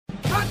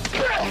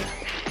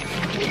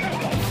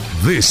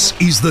This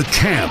is The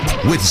Camp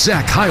with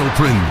Zach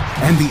Heilprin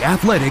and the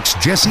Athletics'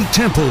 Jesse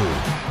Temple.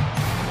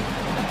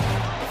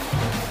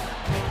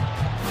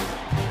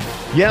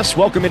 Yes,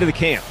 welcome into The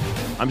Camp.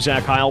 I'm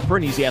Zach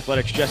Heilprin. He's the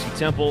Athletics' Jesse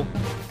Temple.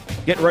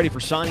 Getting ready for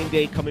signing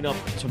day coming up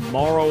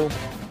tomorrow.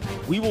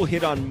 We will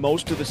hit on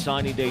most of the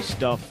signing day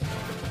stuff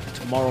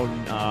tomorrow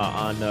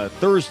on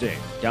Thursday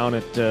down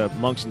at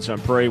Monks and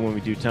Sun Prairie when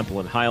we do Temple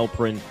and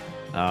Heilprin.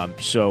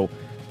 So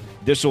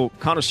this will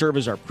kind of serve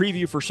as our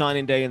preview for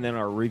signing day, and then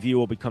our review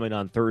will be coming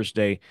on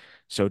Thursday.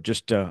 So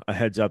just a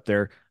heads up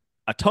there.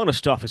 A ton of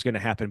stuff is going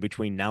to happen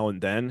between now and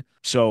then.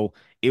 So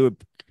the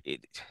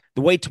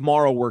way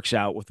tomorrow works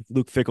out with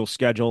Luke Fickell's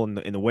schedule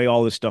and the way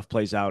all this stuff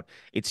plays out,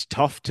 it's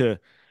tough to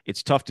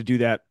do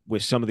that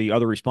with some of the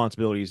other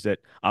responsibilities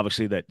that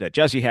obviously that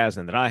Jesse has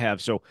and that I have.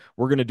 So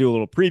we're going to do a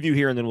little preview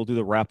here, and then we'll do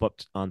the wrap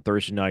up on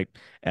Thursday night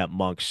at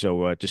Monks.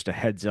 So just a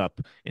heads up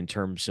in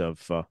terms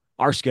of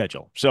our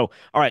schedule. So,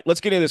 all right,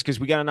 let's get into this because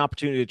we got an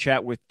opportunity to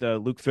chat with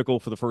Luke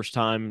Fickell for the first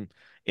time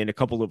in a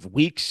couple of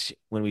weeks.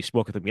 When we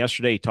spoke with him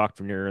yesterday, he talked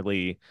for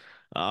nearly,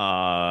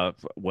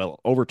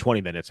 over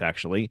 20 minutes,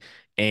 actually.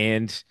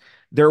 And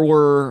there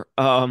were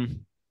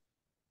some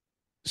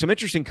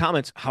interesting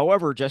comments.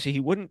 However, Jesse,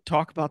 he wouldn't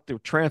talk about the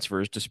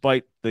transfers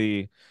despite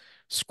the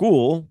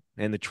school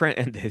and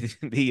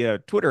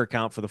the Twitter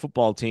account for the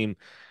football team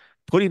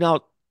putting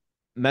out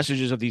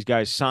messages of these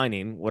guys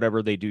signing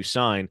whatever they do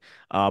sign.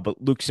 But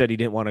Luke said he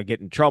didn't want to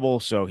get in trouble,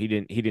 so he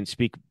didn't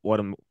speak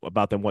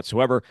about them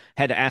whatsoever.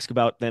 Had to ask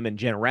about them in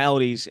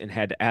generalities and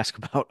had to ask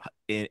about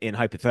in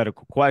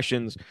hypothetical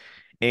questions.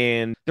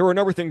 And there were a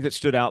number of things that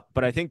stood out,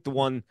 but I think the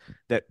one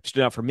that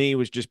stood out for me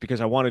was just because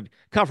I wanted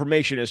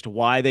confirmation as to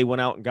why they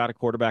went out and got a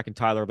quarterback in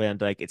Tyler Van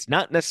Dyke. It's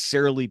not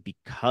necessarily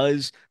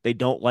because they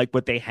don't like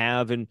what they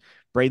have in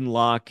Braden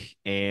Locke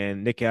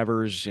and Nick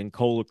Evers and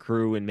Cole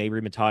LaCrue and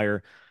Mabry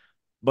Matire,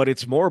 but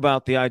it's more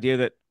about the idea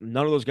that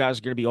none of those guys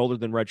are going to be older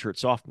than redshirt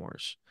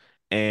sophomores.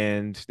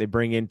 And they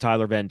bring in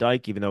Tyler Van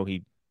Dyke, even though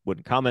he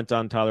wouldn't comment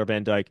on Tyler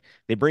Van Dyke.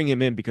 They bring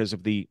him in because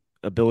of the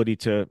ability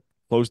to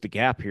close the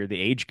gap here,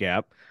 the age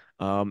gap,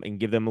 and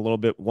give them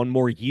one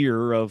more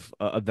year of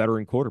a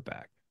veteran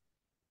quarterback.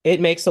 It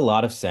makes a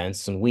lot of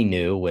sense. And we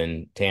knew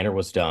when Tanner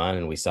was done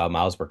and we saw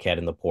Miles Burkett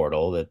in the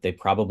portal that they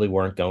probably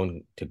weren't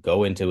going to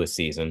go into a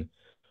season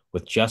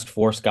with just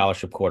 4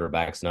 scholarship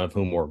quarterbacks, none of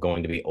whom were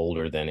going to be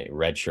older than a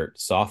redshirt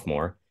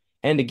sophomore.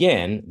 And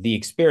again, the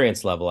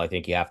experience level, I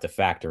think you have to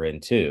factor in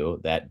too,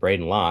 that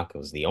Braden Locke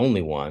was the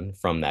only one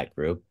from that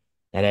group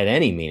that had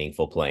any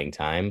meaningful playing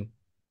time.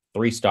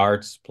 3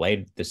 starts,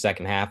 played the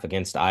second half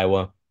against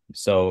Iowa.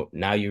 So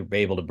now you're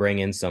able to bring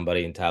in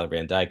somebody in Tyler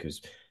Van Dyke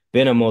who's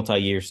been a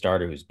multi-year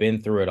starter, who's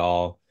been through it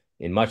all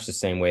in much the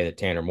same way that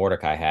Tanner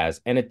Mordecai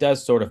has. And it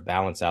does sort of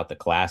balance out the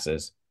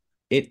classes.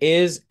 It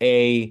is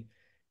an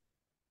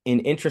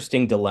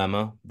interesting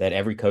dilemma that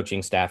every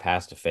coaching staff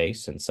has to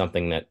face, and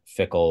something that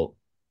Fickell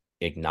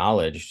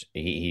acknowledged.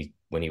 He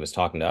when he was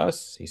talking to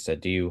us, he said,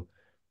 do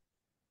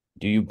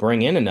you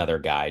bring in another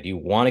guy? Do you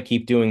want to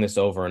keep doing this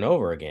over and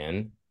over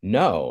again?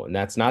 No, and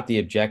that's not the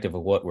objective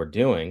of what we're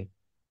doing.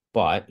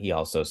 But he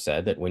also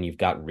said that when you've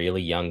got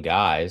really young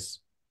guys,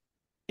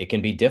 it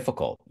can be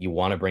difficult. You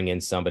want to bring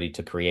in somebody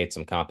to create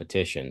some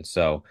competition.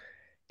 So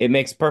it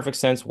makes perfect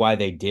sense why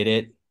they did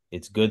it.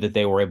 It's good that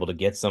they were able to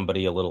get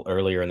somebody a little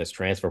earlier in this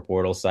transfer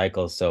portal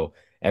cycle, so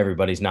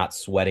everybody's not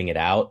sweating it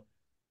out.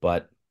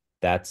 But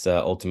that's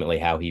ultimately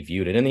how he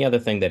viewed it. And the other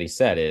thing that he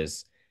said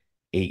is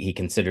he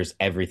considers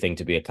everything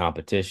to be a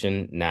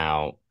competition.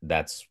 Now,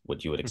 that's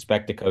what you would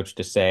expect a coach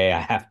to say. I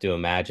have to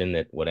imagine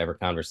that whatever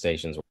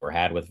conversations were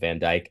had with Van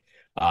Dyke,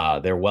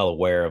 they're well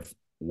aware of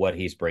what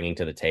he's bringing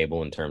to the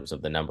table in terms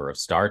of the number of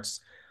starts.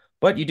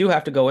 But you do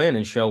have to go in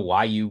and show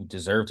why you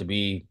deserve to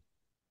be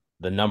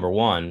the number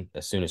one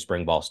as soon as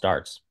spring ball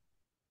starts.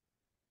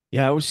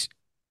 Yeah,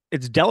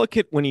 it's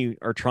delicate when you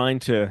are trying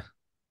to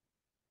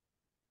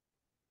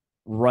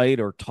write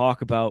or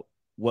talk about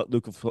what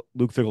Luke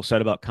Fickell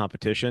said about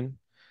competition,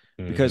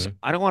 because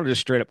I don't want to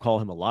just straight up call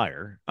him a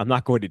liar. I'm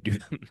not going to do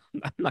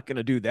I'm not going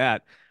to do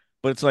that.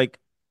 But it's like,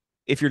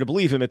 if you're to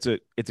believe him, it's a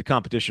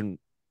competition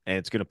and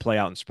it's going to play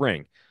out in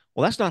spring.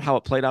 Well, that's not how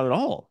it played out at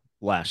all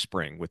last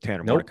spring with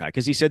Tanner Mordecai,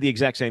 because he said the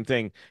exact same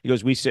thing. He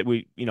goes, we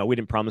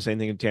didn't promise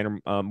anything to Tanner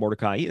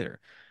Mordecai either.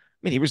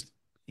 I mean,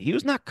 he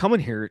was not coming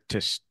here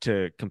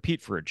to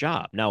compete for a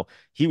job. Now,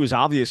 he was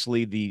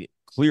obviously the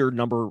clear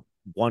number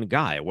one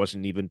guy. It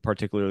wasn't even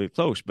particularly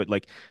close, but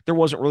like there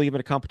wasn't really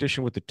even a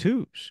competition with the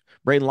twos.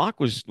 Braden Locke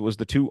was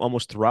the two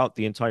almost throughout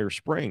the entire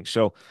spring.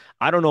 So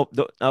I don't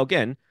know.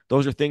 Again,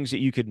 those are things that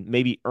you could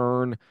maybe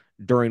earn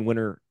during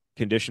winter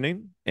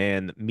conditioning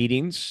and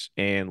meetings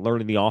and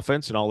learning the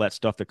offense and all that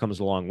stuff that comes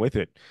along with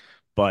it.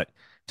 But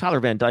Tyler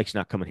Van Dyke's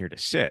not coming here to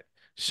sit.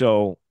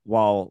 So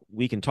while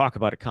we can talk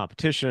about a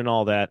competition and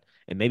all that,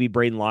 and maybe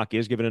Braden Locke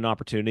is given an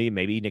opportunity,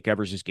 maybe Nick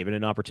Evers is given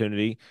an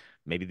opportunity,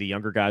 maybe the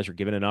younger guys are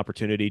given an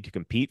opportunity to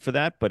compete for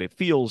that, but it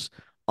feels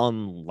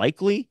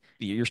unlikely.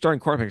 Your starting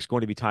quarterback is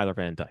going to be Tyler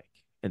Van Dyke.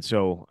 And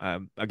so,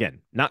 again,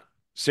 not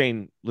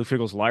saying Luke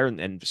Fickell's a liar,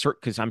 and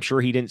because I'm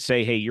sure he didn't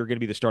say, "Hey, you're going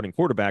to be the starting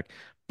quarterback,"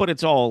 but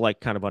it's all like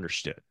kind of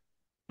understood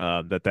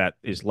that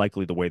is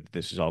likely the way that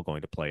this is all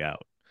going to play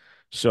out.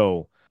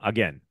 So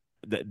again,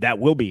 that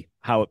will be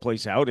how it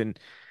plays out, and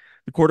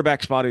the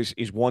quarterback spot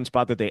is one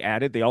spot that they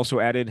added. They also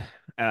added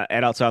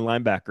at outside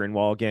linebacker, and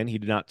while again he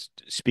did not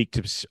speak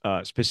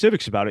to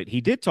specifics about it,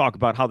 he did talk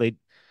about how they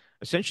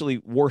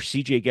essentially wore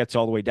CJ Getz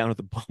all the way down to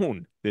the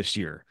bone this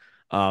year,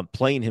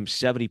 playing him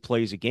 70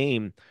 plays a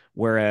game,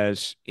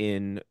 whereas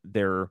in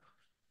their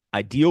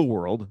ideal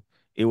world,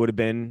 it would have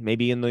been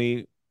maybe in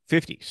the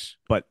 50s.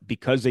 But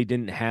because they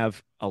didn't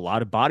have a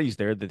lot of bodies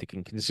there that they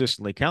can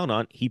consistently count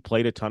on, he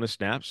played a ton of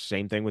snaps.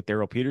 Same thing with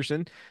Daryl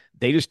Peterson.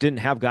 They just didn't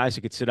have guys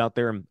that could sit out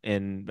there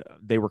and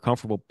they were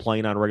comfortable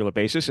playing on a regular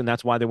basis. And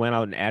that's why they went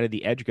out and added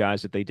the edge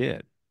guys that they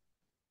did.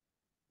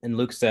 And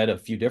Luke said a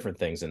few different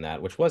things in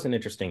that, which was an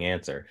interesting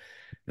answer.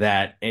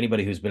 That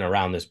anybody who's been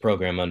around this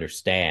program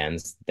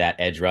understands that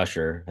edge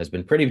rusher has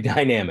been pretty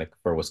dynamic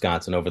for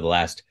Wisconsin over the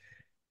last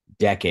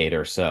decade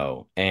or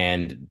so.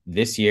 And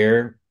this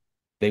year,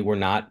 they were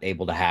not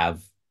able to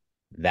have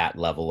that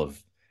level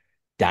of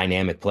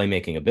dynamic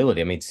playmaking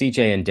ability. I mean,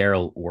 CJ and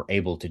Daryl were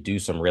able to do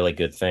some really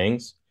good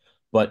things,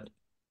 but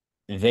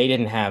they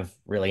didn't have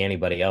really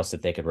anybody else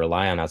that they could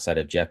rely on outside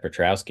of Jeff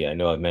Petrowski. I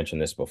know I've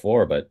mentioned this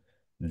before, but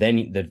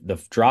then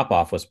the drop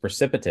off was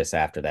precipitous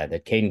after that.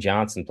 That Caden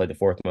Johnson played the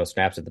fourth most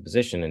snaps at the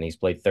position, and he's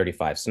played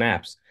 35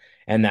 snaps.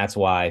 And that's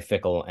why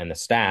Fickell and the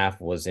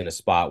staff was in a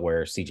spot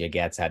where CJ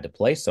Getz had to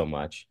play so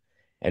much.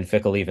 And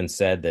Fickell even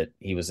said that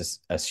he was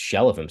a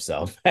shell of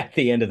himself at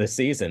the end of the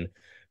season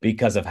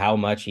because of how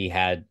much he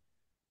had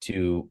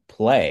to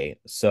play.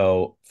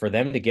 So for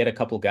them to get a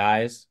couple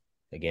guys,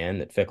 again,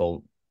 that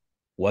Fickell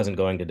wasn't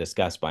going to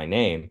discuss by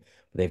name,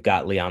 they've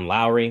got Leon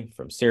Lowry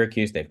from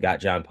Syracuse. They've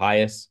got John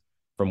Pius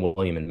from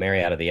William and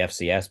Mary out of the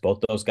FCS.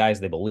 Both those guys,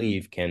 they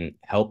believe, can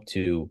help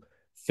to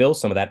fill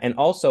some of that and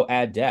also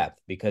add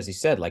depth because he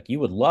said, like, you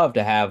would love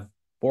to have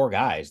four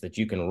guys that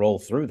you can roll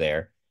through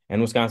there.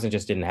 And Wisconsin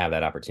just didn't have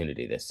that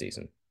opportunity this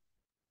season.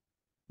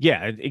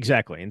 Yeah,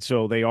 exactly. And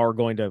so they are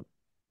going to,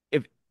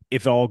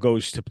 if all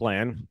goes to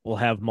plan, we'll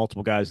have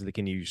multiple guys that they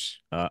can use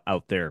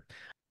out there.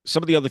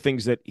 Some of the other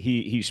things that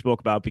he spoke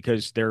about,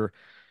 because the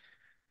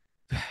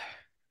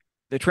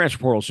transfer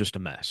portal is just a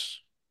mess,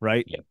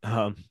 right?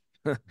 Yep.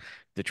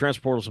 The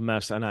transfer portal is a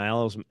mess.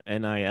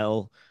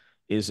 NIL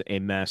is a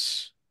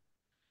mess.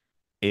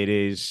 It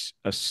is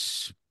a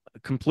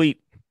complete.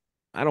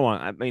 I don't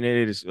want. I mean,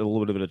 it is a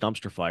little bit of a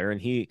dumpster fire,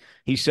 and he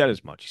said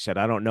as much. He said,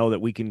 "I don't know that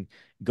we can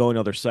go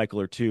another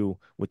cycle or two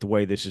with the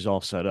way this is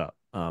all set up,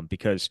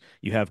 because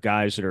you have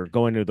guys that are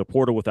going to the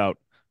portal without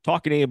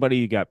talking to anybody.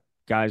 You got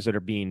guys that are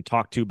being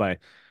talked to by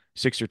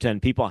 6 or 10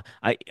 people.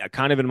 I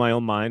kind of in my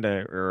own mind,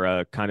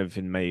 or kind of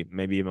in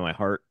maybe in my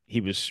heart, he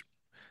was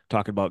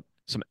talking about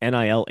some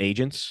NIL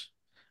agents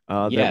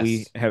that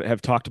we Yes.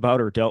 have talked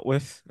about or dealt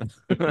with.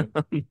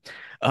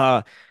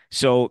 uh,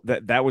 so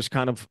that was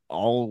kind of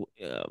all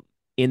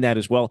in that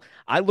as well.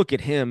 I look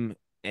at him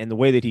and the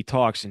way that he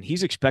talks, and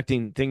he's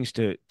expecting things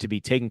to be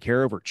taken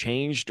care of or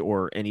changed,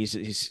 and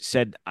he's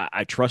said,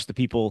 I trust the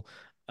people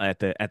at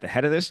the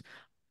head of this.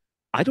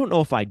 I don't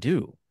know if I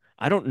do.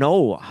 I don't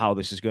know how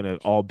this is going to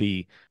all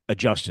be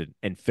adjusted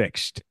and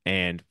fixed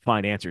and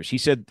find answers. He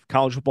said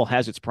college football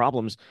has its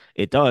problems.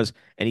 It does.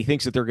 And he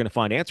thinks that they're going to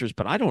find answers,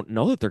 but I don't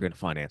know that they're going to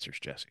find answers,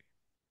 Jesse.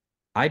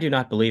 I do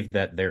not believe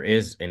that there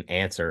is an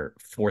answer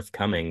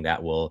forthcoming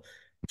that will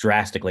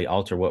drastically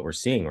alter what we're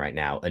seeing right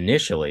now.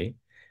 Initially,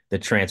 the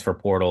transfer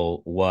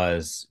portal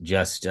was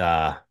just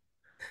an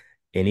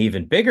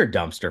even bigger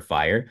dumpster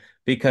fire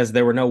because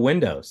there were no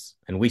windows.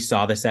 And we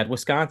saw this at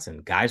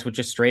Wisconsin. Guys would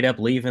just straight up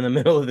leave in the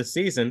middle of the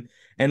season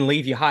and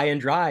leave you high and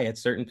dry at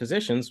certain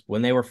positions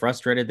when they were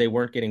frustrated they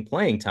weren't getting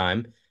playing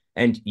time.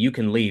 And you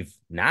can leave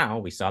now.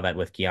 We saw that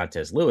with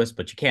Keontez Lewis,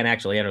 but you can't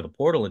actually enter the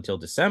portal until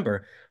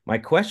December. My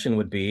question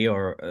would be,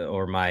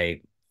 or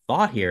my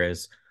thought here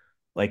is,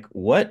 like,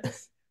 what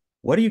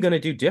are you going to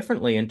do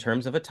differently in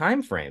terms of a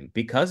time frame?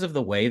 Because of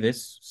the way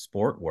this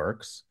sport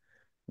works,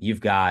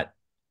 you've got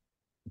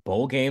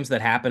bowl games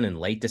that happen in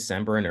late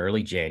December and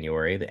early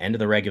January. The end of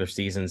the regular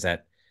season's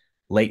at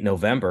late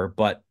November,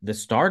 but the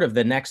start of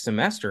the next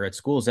semester at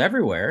schools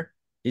everywhere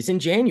is in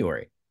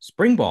January.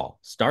 Spring ball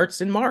starts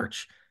in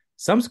March,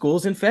 some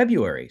schools in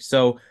February.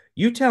 So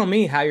you tell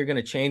me how you're going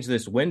to change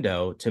this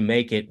window to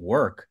make it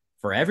work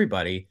for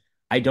everybody.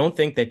 I don't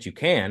think that you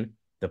can.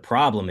 The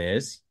problem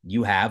is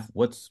you have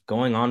what's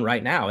going on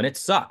right now, and it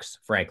sucks,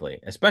 frankly,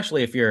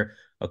 especially if you're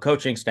a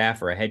coaching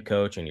staff or a head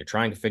coach and you're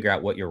trying to figure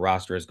out what your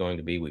roster is going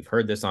to be. We've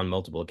heard this on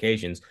multiple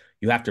occasions.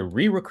 You have to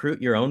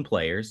re-recruit your own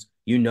players.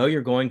 You know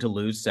you're going to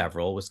lose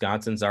several.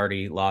 Wisconsin's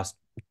already lost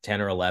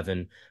 10 or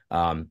 11.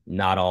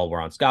 Not all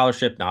were on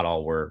scholarship. Not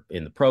all were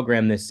in the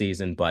program this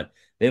season, but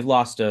they've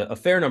lost a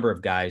fair number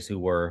of guys who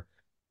were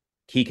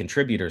key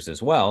contributors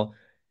as well.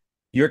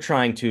 You're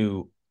trying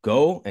to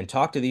go and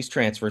talk to these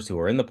transfers who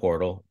are in the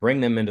portal,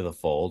 bring them into the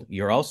fold.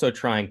 You're also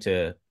trying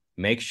to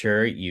make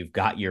sure you've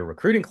got your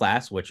recruiting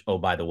class, which, oh,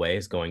 by the way,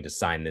 is going to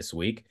sign this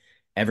week.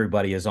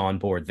 everybody is on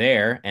board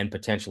there and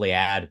potentially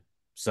add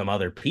some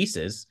other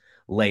pieces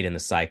late in the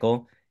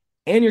cycle.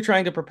 And you're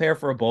trying to prepare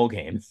for a bowl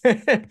game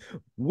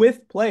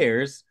with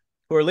players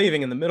who are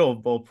leaving in the middle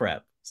of bowl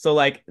prep. So,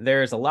 like,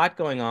 there's a lot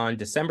going on.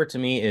 December to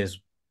me is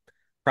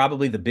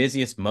probably the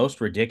busiest,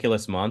 most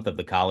ridiculous month of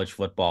the college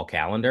football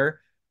calendar.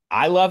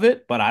 I love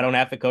it, but I don't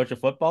have to coach a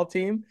football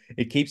team.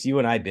 It keeps you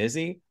and I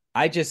busy.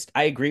 I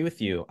agree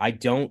with you. I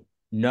don't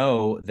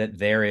know that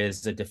there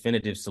is a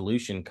definitive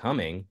solution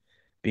coming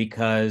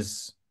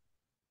because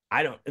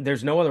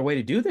there's no other way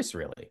to do this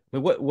really. I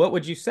mean, what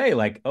would you say?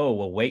 Like, oh,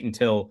 well, wait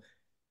until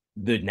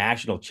the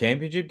national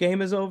championship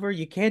game is over?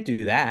 You can't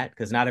do that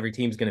because not every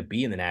team's going to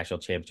be in the national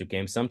championship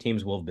game. Some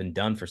teams will have been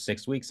done for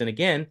 6 weeks. And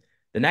again,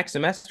 the next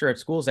semester at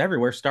schools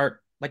everywhere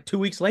start like 2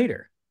 weeks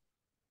later.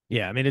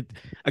 Yeah, I mean,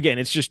 again,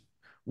 it's just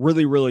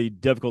really, really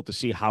difficult to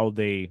see how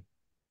they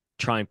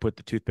try and put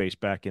the toothpaste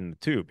back in the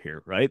tube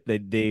here, right?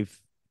 They've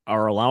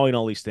are allowing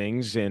all these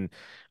things, and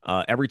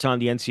every time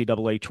the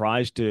NCAA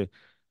tries to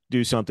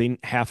do something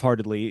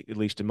half-heartedly, at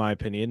least in my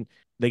opinion,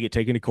 they get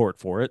taken to court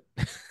for it.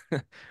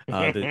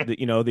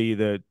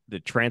 The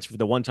transfer,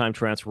 the one-time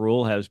transfer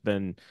rule has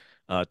been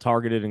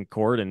targeted in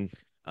court and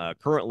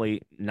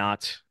currently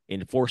not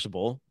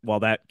enforceable.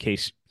 While that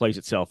case plays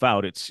itself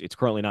out, it's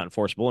currently not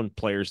enforceable, and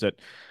players that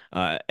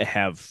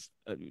have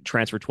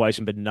transferred twice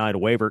and been denied a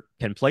waiver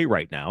can play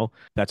right now.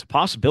 That's a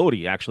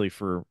possibility actually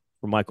for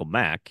Michael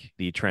Mack,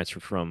 the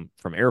transfer from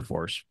Air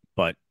Force,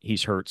 but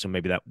he's hurt, so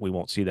maybe that we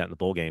won't see that in the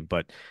bowl game.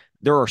 But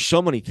there are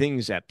so many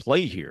things at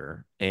play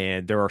here,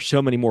 and there are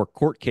so many more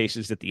court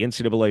cases that the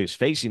NCAA is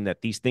facing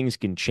that these things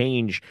can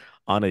change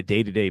on a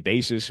day-to-day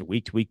basis, a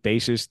week-to-week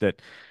basis,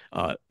 that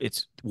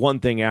it's one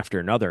thing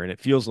after another. And it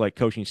feels like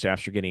coaching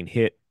staffs are getting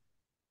hit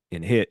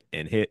and hit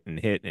and hit and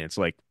hit. And it's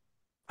like,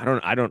 I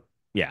don't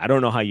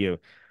know how you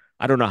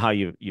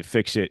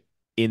fix it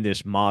in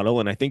this model.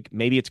 And I think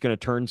maybe it's going to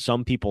turn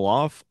some people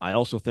off. I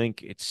also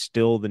think it's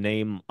still the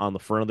name on the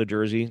front of the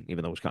jersey,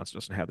 even though Wisconsin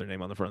doesn't have their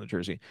name on the front of the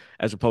jersey,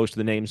 as opposed to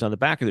the names on the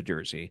back of the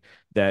jersey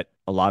that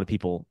a lot of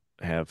people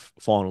have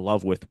fallen in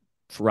love with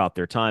throughout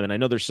their time. And I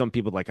know there's some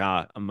people like,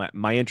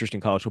 my interest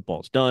in college football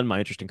is done. My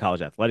interest in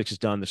college athletics is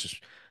done. This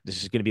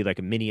is going to be like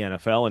a mini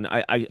NFL.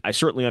 And I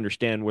certainly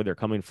understand where they're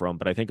coming from,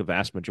 but I think a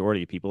vast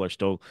majority of people are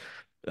still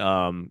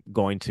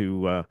going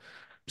to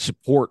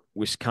support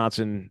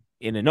Wisconsin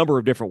in a number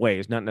of different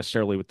ways, not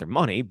necessarily with their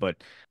money,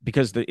 but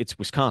because it's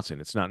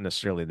Wisconsin. It's not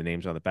necessarily the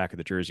names on the back of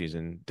the jerseys.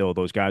 And though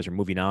those guys are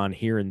moving on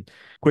here and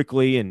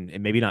quickly and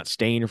maybe not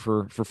staying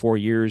for 4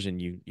 years,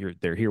 and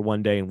they're here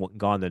one day and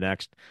gone the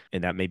next,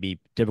 and that may be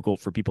difficult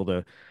for people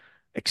to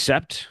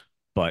accept,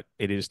 but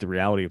it is the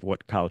reality of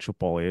what college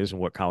football is and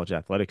what college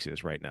athletics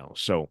is right now.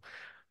 So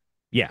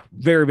yeah,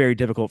 very, very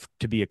difficult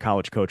to be a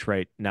college coach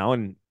right now.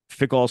 And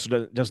Fickell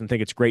also doesn't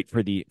think it's great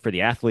for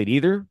the athlete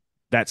either.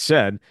 That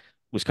said,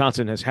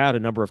 Wisconsin has had a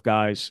number of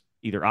guys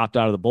either opt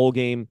out of the bowl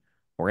game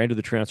or enter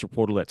the transfer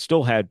portal that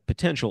still had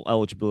potential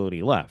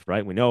eligibility left,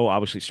 right? We know,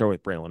 obviously, start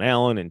with Braylon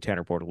Allen and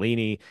Tanner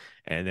Bortolini,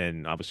 and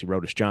then obviously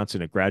Rodas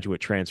Johnson, a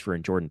graduate transfer,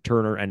 and Jordan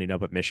Turner ending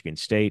up at Michigan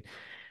State.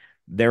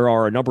 There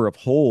are a number of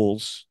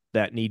holes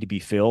that need to be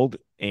filled.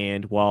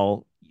 And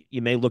while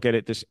you may look at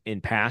it this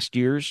in past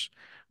years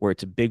where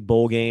it's a big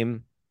bowl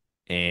game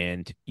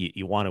and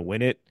you want to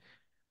win it,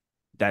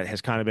 that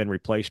has kind of been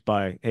replaced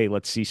by, hey,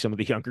 let's see some of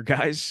the younger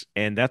guys.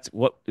 And that's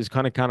what is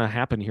kind of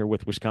happened here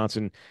with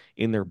Wisconsin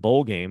in their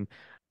bowl game.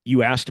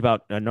 You asked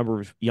about a number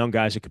of young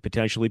guys that could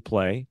potentially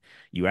play.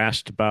 You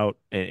asked about,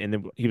 and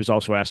then he was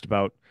also asked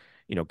about,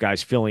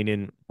 guys filling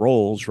in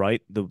roles,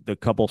 right? The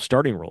couple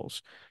starting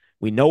roles.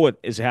 We know what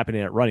is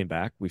happening at running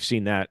back. We've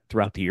seen that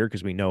throughout the year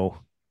because we know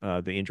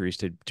the injuries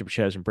to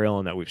Chez and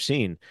Braylon that we've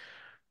seen.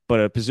 But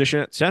a position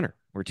at center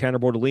where Tanner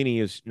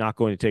Bortolini is not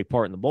going to take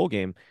part in the bowl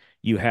game,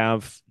 you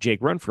have Jake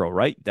Renfro,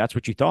 right? That's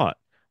what you thought.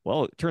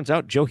 Well, it turns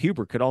out Joe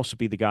Huber could also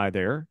be the guy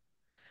there.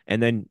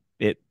 And then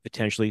it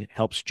potentially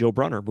helps Joe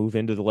Brunner move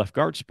into the left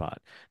guard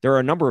spot. There are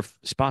a number of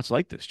spots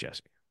like this,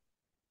 Jesse.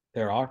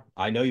 There are.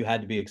 I know you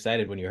had to be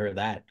excited when you heard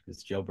that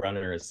because Joe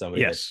Brunner is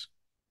somebody Yes,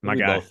 that my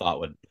we guy. both thought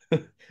would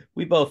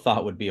we both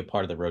thought would be a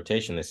part of the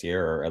rotation this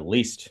year, or at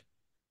least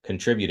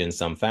contribute in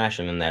some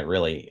fashion, and that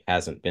really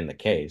hasn't been the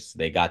case.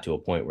 They got to a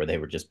point where they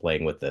were just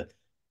playing with the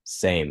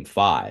same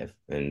five,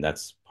 and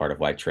that's part of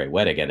why Trey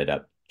Weddick ended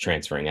up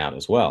transferring out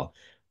as well.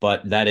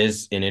 But that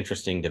is an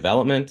interesting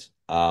development.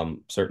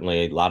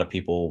 Certainly, a lot of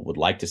people would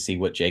like to see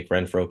what Jake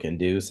Renfro can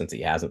do since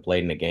he hasn't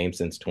played in a game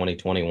since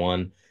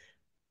 2021.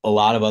 A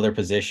lot of other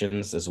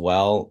positions as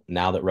well.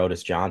 Now that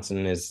Rodas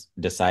Johnson has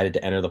decided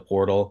to enter the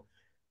portal,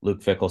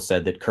 Luke Fickell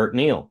said that Kurt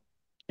Neal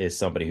is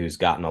somebody who's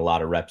gotten a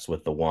lot of reps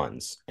with the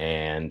ones,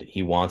 and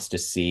he wants to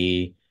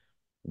see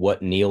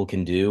what Neal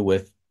can do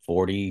with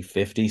 40,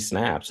 50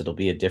 snaps. It'll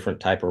be a different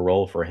type of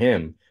role for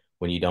him.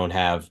 When you don't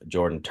have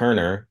Jordan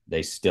Turner,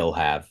 they still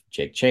have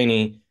Jake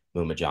Chaney.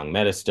 Mumajong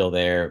Meta's still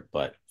there,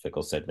 but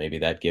Fickell said maybe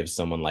that gives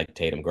someone like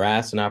Tatum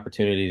Grass an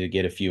opportunity to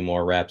get a few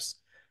more reps.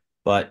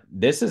 But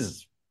this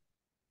is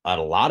at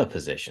a lot of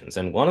positions.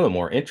 And one of the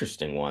more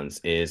interesting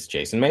ones is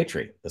Jason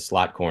Maitre, the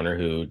slot corner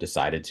who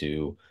decided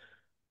to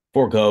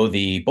forego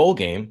the bowl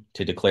game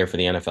to declare for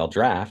the NFL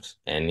draft,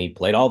 and he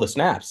played all the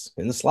snaps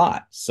in the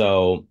slot.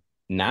 So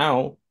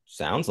now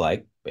sounds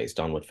like, based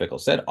on what Fickell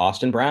said,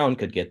 Austin Brown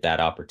could get that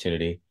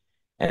opportunity,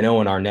 and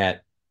Owen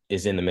Arnett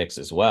is in the mix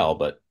as well.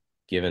 But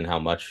given how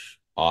much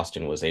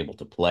Austin was able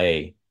to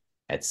play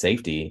at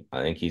safety,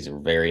 I think he's a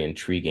very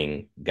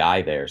intriguing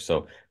guy there.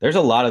 So there's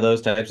a lot of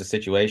those types of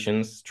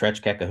situations.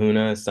 Tretch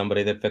Kekahuna is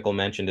somebody that Fickell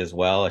mentioned as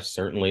well. I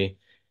certainly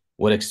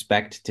would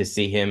expect to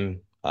see him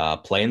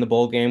play in the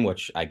bowl game,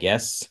 which I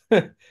guess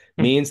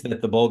means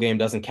that the bowl game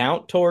doesn't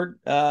count toward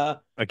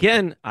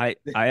Again, I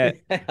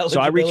so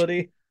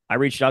eligibility. I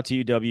reached out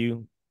to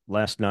UW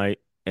last night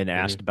and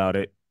asked Hmm. about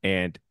it,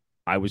 and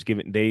I was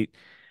given they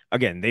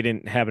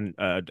didn't have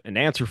an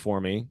answer for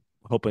me,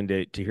 hoping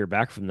to hear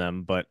back from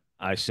them. But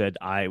I said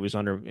it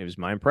was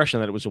my impression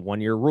that it was a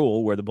 1 year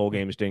rule where the bowl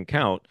games didn't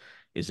count.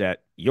 Is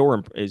that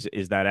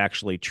is that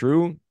actually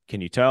true?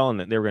 Can you tell? And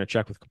that they were going to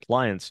check with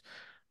compliance.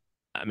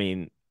 I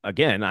mean,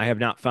 again, I have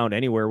not found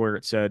anywhere where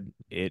it said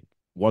it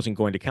wasn't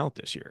going to count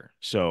this year.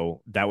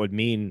 So that would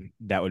mean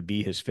that would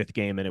be his fifth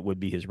game and it would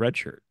be his red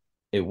shirt.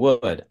 It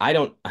would. I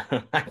don't.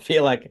 I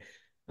feel like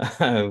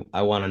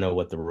I want to know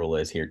what the rule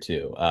is here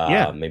too.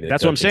 Yeah, Maybe the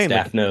that's what I'm coaching saying.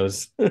 staff Like,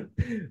 knows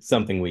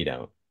something we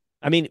don't.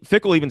 I mean,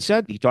 Fickle even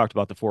said he talked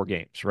about the 4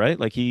 games, right?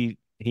 Like Yeah.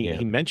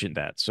 he mentioned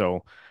that.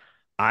 So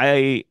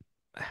I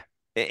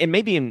and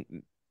maybe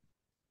in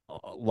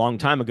a long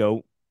time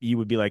ago you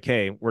would be like,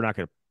 hey, we're not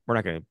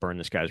gonna burn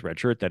this guy's red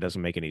shirt. That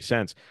doesn't make any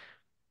sense.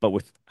 But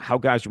with how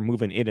guys are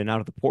moving in and out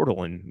of the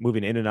portal and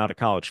moving in and out of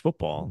college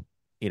football,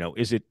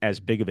 is it as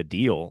big of a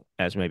deal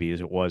as maybe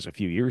as it was a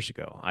few years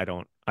ago? I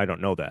don't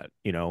know that.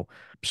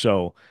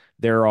 So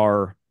there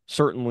are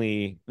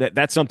certainly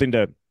that's something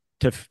to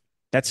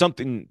that's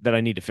something that I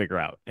need to figure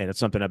out. And it's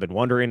something I've been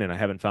wondering and I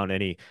haven't found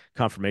any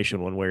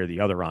confirmation one way or the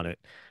other on it.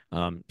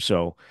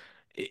 So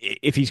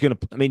if he's gonna,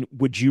 I mean,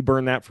 would you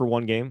burn that for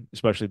 1 game,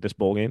 especially this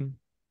bowl game?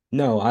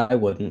 No, I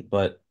wouldn't.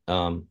 But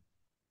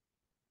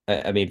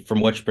I mean,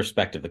 from which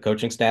perspective, the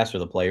coaching staffs or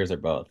the players or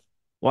both?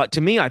 Well,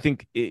 to me, I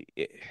think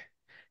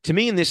to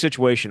me in this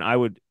situation, I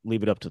would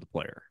leave it up to the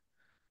player.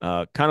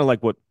 Kind of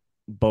like what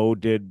Bo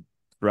did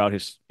throughout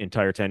his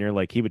entire tenure.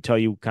 Like he would tell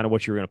you kind of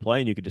what you were going to play,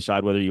 and you could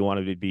decide whether you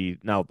wanted to be.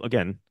 Now,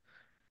 again,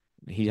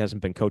 he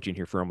hasn't been coaching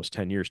here for almost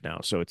 10 years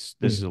now, so this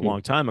is a Mhm.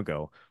 long time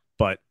ago.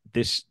 But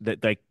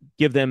that like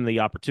give them the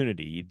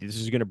opportunity. This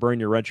is going to burn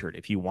your red shirt.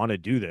 If you want to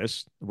do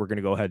this, we're going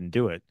to go ahead and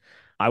do it.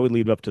 I would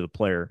leave it up to the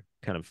player,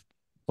 kind of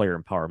player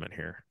empowerment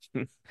here.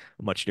 A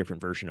much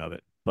different version of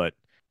it. But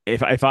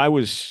if I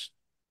was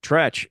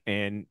Tretch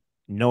and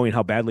knowing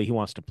how badly he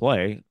wants to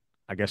play,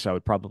 I guess I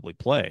would probably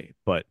play.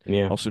 But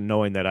Yeah. also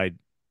knowing that I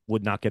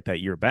would not get that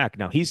year back.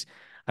 Now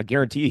I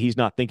guarantee you, he's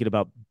not thinking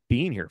about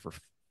being here for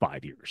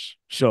 5 years.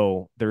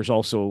 So there's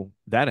also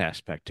that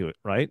aspect to it,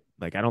 right?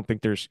 Like I don't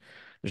think there's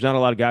not a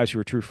lot of guys who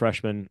are true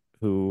freshmen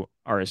who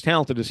are as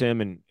talented as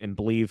him and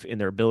believe in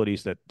their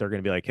abilities that they're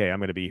going to be like, hey, I'm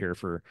going to be here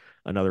for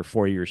another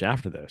 4 years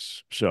after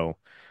this. So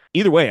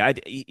either way,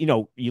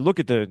 you look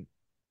at the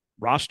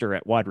roster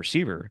at wide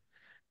receiver,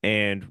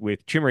 and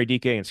with Chimere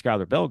Dike and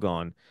Skylar Bell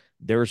gone,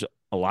 there's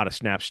a lot of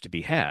snaps to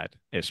be had,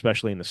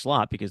 especially in the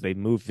slot because they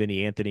moved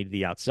Vinny Anthony to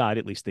the outside.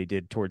 At least they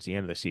did towards the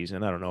end of the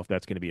season. I don't know if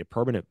that's going to be a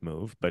permanent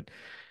move, but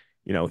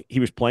he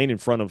was playing in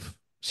front of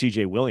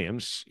CJ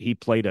Williams. He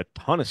played a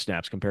ton of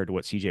snaps compared to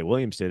what CJ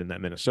Williams did in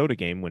that Minnesota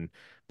game when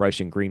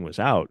Bryson Green was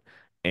out.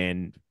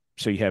 And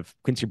so you have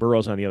Quincy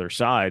Burrows on the other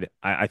side.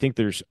 I think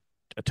there's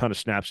a ton of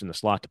snaps in the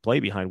slot to play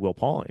behind Will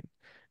Pauling.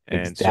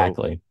 And so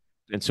Exactly.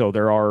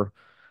 there are,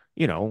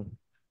 you know,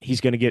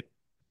 he's going to get,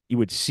 it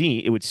would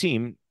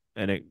seem,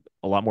 and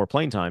a lot more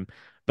playing time.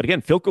 But again,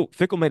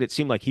 Fickle made it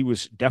seem like he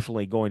was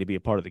definitely going to be a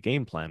part of the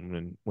game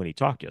plan when he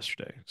talked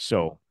yesterday.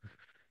 So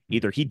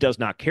either he does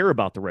not care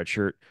about the red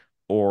shirt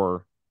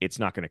or it's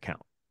not going to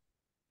count.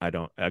 I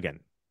don't,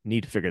 again,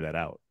 need to figure that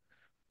out.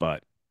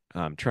 But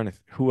I'm trying to,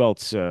 who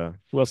else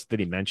did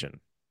he mention?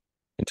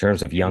 In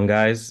terms of young Any,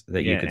 guys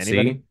that you yeah, could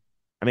anybody? see,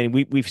 I mean,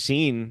 we've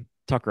seen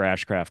Tucker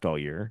Ashcraft all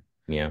year.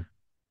 yeah.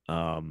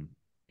 Um,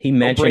 He oh,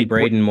 mentioned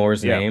Braden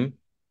Moore's yeah, name,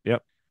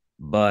 yep,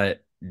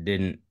 but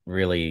didn't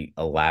really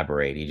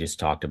elaborate. He just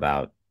talked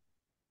about,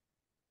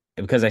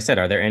 because I said,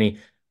 are there any,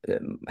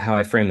 how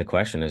I frame the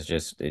question is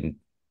just in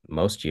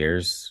most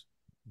years,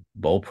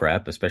 bowl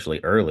prep, especially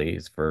early,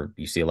 is for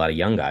you see a lot of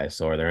young guys.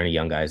 So are there any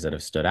young guys that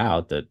have stood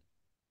out that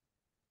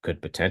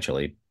could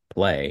potentially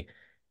play?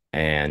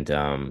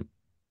 And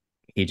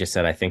he just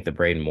said, I think the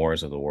Braden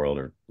Moores of the world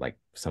are like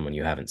someone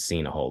you haven't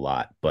seen a whole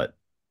lot, but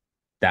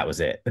that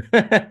was it.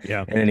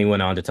 yeah, And then he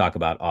went on to talk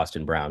about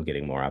Austin Brown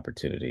getting more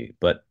opportunity.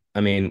 But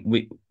I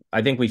mean,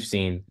 I think we've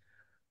seen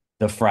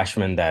the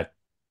freshmen that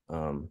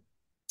um,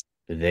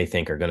 they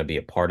think are going to be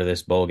a part of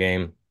this bowl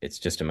game. It's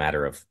just a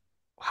matter of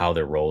how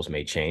their roles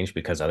may change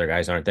because other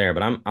guys aren't there.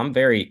 But I'm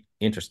very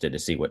interested to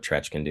see what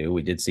Tretch can do.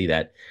 We did see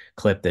that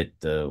clip that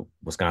the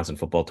Wisconsin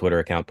football Twitter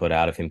account put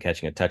out of him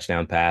catching a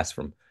touchdown pass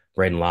from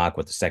Braden Locke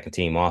with the second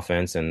team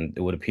offense, and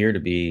it would appear to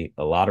be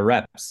a lot of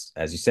reps,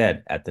 as you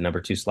said, at the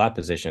number 2 slot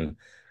position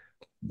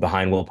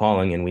behind Will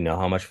Pauling, and we know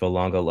how much Phil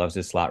Longo loves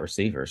his slot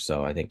receiver.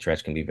 So I think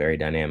Tretch can be very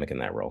dynamic in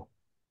that role.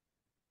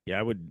 Yeah,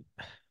 I would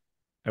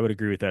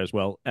agree with that as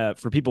well.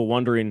 For people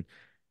wondering,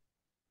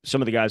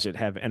 some of the guys that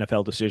have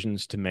NFL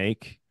decisions to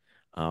make,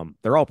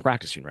 they're all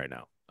practicing right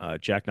now.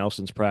 Jack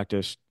Nelson's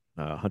practiced,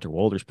 Hunter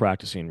Wolder's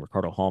practicing,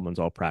 Ricardo Hallman's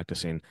all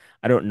practicing.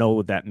 I don't know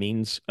what that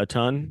means a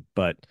ton,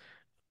 but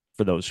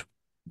for those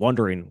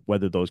wondering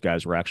whether those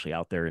guys were actually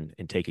out there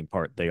and taking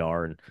part, they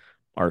are and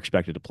are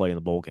expected to play in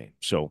the bowl game.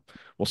 So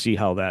we'll see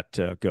how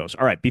that goes.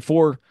 All right,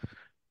 before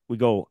we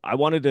go, I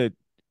wanted to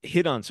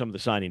hit on some of the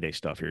signing day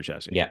stuff here,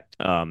 Jesse. Yeah.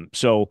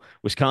 So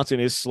Wisconsin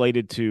is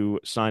slated to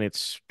sign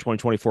its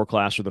 2024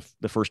 class, or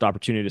the first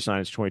opportunity to sign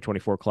its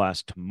 2024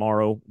 class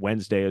tomorrow,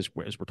 Wednesday, as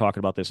we're talking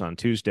about this on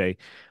Tuesday.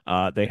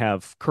 They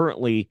have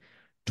currently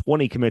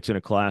 20 commits in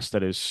a class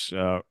that is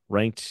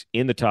ranked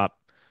in the top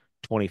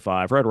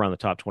 25, right around the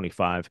top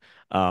 25.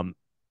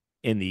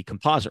 In the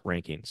composite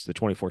rankings, the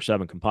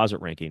 24/7 composite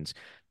rankings,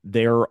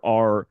 there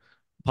are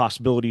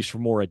possibilities for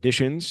more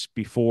additions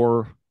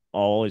before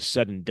all is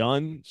said and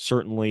done.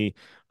 Certainly,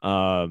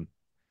 uh,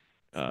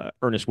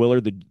 Ernest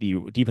Willard, the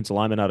defensive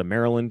lineman out of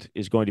Maryland,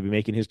 is going to be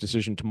making his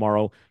decision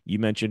tomorrow. You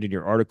mentioned in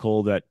your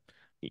article that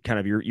kind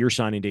of your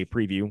signing day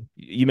preview.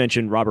 You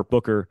mentioned Robert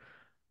Booker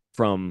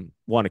from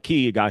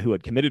Wanakee, a guy who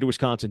had committed to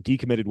Wisconsin,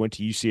 decommitted, went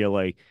to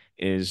UCLA,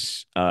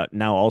 is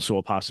now also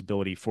a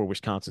possibility for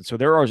Wisconsin. So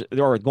there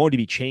are going to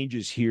be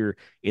changes here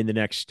in the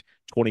next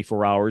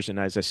 24 hours, and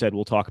as I said,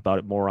 we'll talk about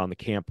it more on the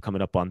camp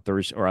coming up on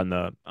Thursday, or on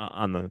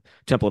the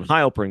Temple and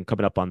Heilprin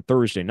coming up on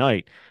Thursday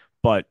night.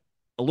 But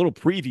a little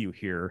preview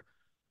here,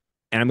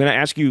 and I'm going to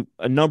ask you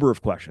a number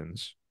of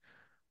questions.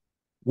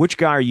 Which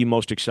guy are you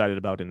most excited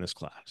about in this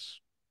class?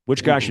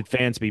 Which guy Ooh. should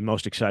fans be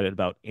most excited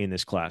about in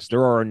this class?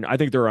 I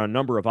think there are a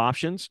number of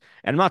options,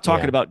 and I'm not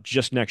talking Yeah. about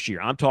just next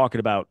year. I'm talking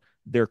about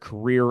their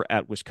career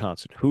at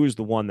Wisconsin. Who is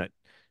the one that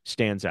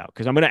stands out?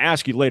 Because I'm going to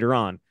ask you later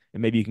on,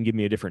 and maybe you can give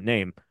me a different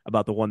name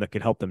about the one that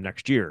could help them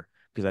next year.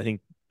 Because I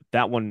think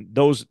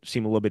those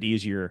seem a little bit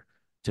easier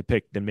to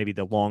pick than maybe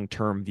the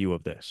long-term view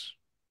of this.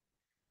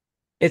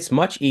 It's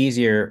much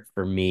easier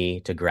for me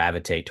to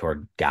gravitate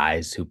toward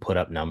guys who put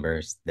up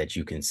numbers that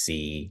you can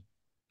see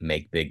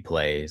make big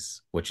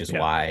plays, which is Yeah.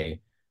 why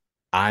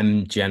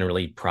I'm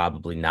generally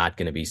probably not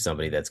going to be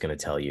somebody that's going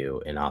to tell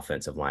you an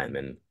offensive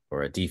lineman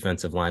or a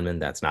defensive lineman.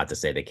 That's not to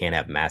say they can't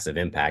have massive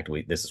impact.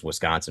 This is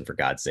Wisconsin, for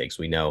God's sakes.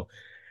 We know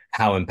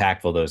how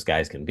impactful those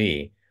guys can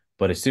be.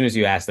 But as soon as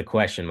you asked the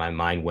question, my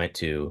mind went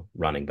to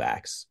running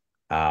backs.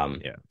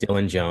 Yeah.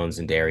 Dylan Jones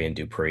and Darian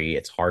Dupree.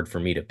 It's hard for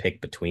me to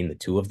pick between the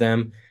two of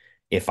them.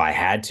 If I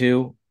had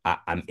to,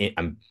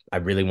 I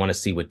really want to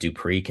see what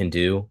Dupree can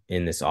do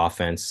in this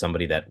offense.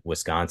 Somebody that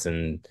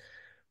Wisconsin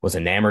was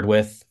enamored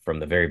with from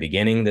the very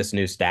beginning. This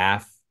new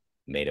staff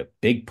made a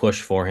big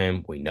push for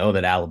him. We know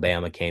that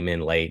Alabama came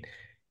in late.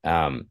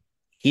 Um,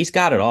 he's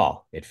got it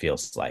all, it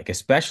feels like,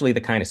 especially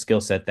the kind of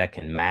skill set that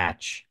can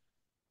match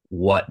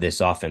what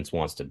this offense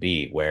wants to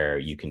be, where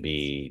you can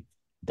be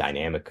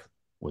dynamic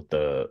with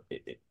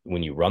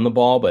when you run the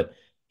ball, but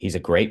he's a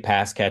great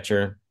pass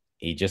catcher.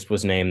 He just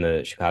was named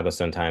the Chicago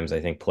Sun-Times,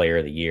 I think, Player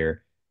of the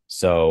Year.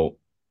 So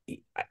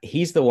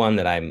he's the one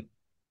that I'm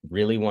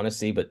really want to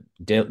see, but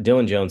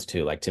Dylan Jones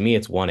too. Like, to me,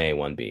 it's 1A,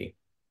 1B.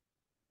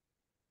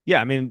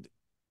 Yeah, I mean,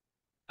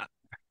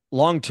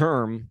 long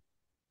term,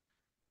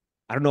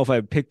 I don't know if I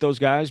would pick those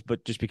guys,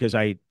 but just because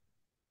I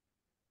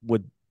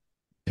would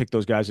pick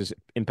those guys as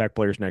impact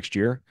players next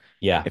year.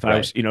 Yeah, If I right.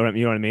 was, you know what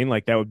I mean?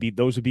 Like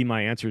those would be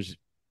my answers,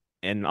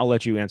 and I'll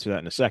let you answer that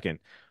in a second.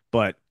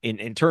 But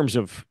in terms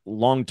of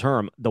long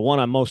term, the one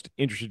I'm most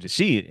interested to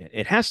see,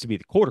 it has to be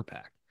the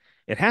quarterback.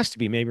 It has to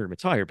be Maber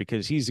Matire,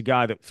 because he's a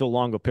guy that Phil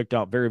Longo picked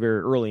out very,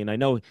 very early. And I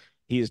know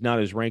he is not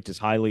as ranked as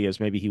highly as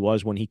maybe he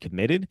was when he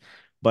committed,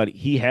 but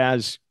he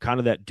has kind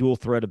of that dual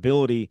threat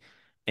ability,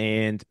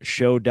 and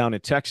showed down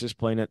in Texas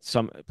playing against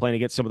some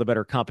of the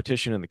better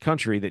competition in the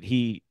country that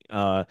he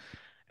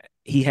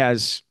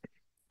has.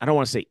 I don't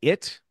want to say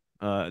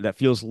that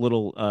feels a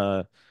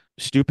little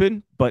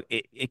stupid, but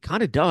it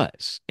kind of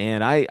does.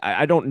 And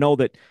I don't know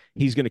that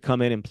he's going to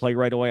come in and play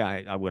right away.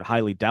 I would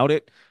highly doubt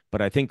it,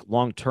 but I think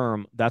long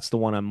term, that's the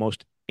one I'm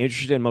most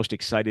interested in, most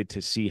excited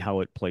to see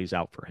how it plays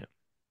out for him.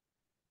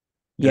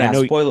 And I Yeah,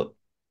 know spoiler.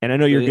 and I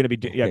know you're going to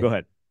be, yeah, go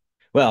ahead.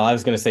 Well, I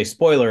was going to say,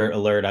 spoiler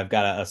alert. I've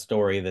got a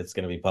story that's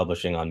going to be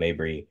publishing on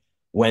Mabry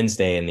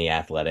Wednesday in The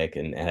Athletic,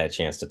 and had a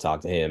chance to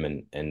talk to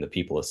him and the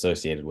people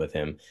associated with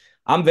him.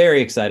 I'm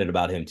very excited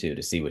about him too,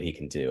 to see what he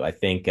can do. I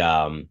think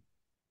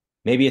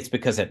maybe it's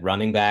because at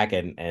running back,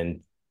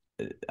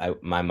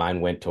 my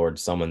mind went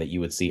towards someone that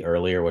you would see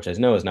earlier, which I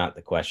know is not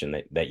the question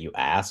that you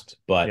asked,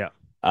 but Yeah.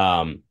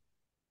 um,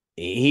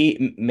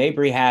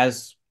 Mabry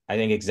has, I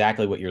think,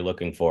 exactly what you're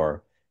looking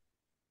for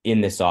in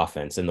this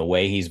offense, and the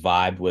way he's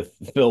vibed with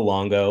Phil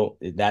Longo.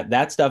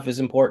 That stuff is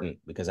important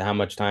because of how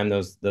much time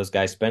those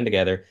guys spend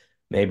together.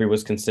 Mabry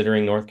was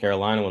considering North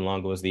Carolina when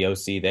Longo was the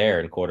OC there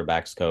and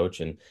quarterbacks coach,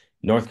 and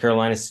North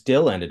Carolina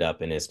still ended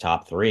up in his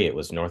top three. It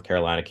was North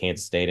Carolina,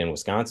 Kansas State, and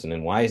Wisconsin.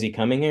 And why is he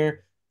coming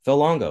here? Phil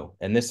Longo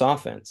and this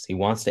offense. He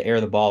wants to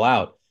air the ball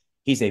out.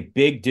 He's a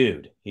big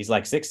dude. He's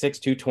like 6'6",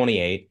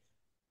 228.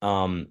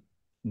 Um,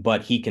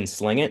 but he can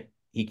sling it.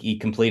 He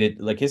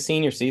completed like his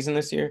senior season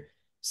this year,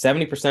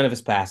 70% of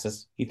his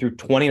passes. He threw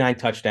 29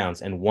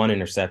 touchdowns and one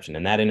interception.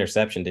 And that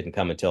interception didn't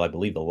come until I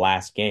believe the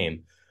last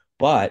game.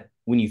 But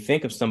when you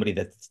think of somebody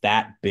that's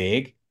that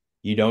big,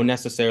 you don't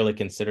necessarily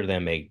consider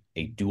them a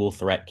dual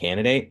threat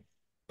candidate,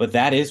 but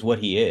that is what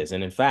he is.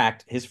 And in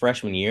fact, his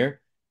freshman year,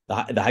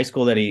 the high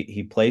school that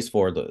he plays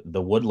for,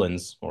 the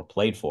Woodlands, or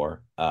played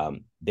for,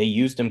 they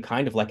used him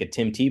kind of like a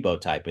Tim Tebow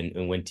type.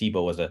 And when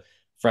Tebow was a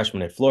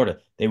freshman at Florida,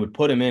 they would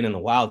put him in the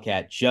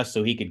Wildcat just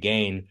so he could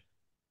gain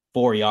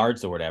 4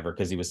 yards or whatever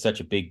because he was such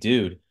a big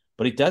dude.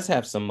 But he does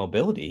have some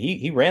mobility.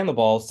 He ran the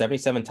ball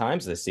 77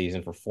 times this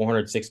season for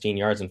 416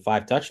 yards and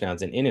 5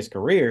 touchdowns. And in his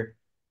career,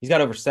 he's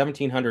got over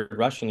 1,700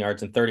 rushing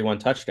yards and 31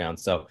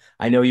 touchdowns. So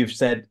I know you've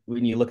said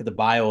when you look at the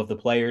bio of the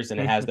players and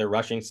it has their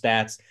rushing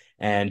stats,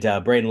 and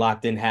Braden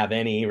Locke didn't have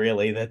any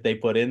really that they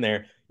put in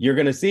there, you're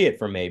going to see it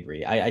from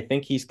Mabry. I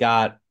think he's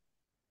got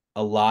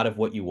a lot of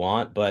what you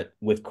want, but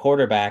with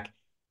quarterback,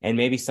 and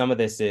maybe some of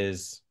this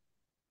is,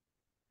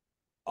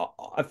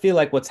 I feel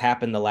like what's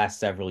happened the last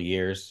several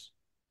years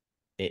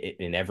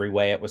in every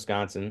way at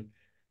Wisconsin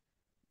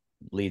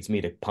leads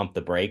me to pump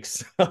the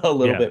brakes a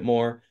little Yeah. bit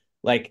more.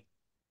 Like,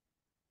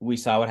 we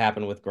saw what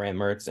happened with Graham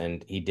Mertz,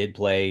 and he did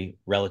play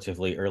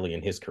relatively early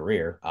in his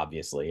career,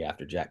 obviously,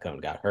 after Jack Cohn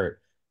got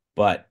hurt.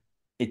 But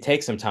it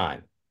takes some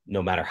time,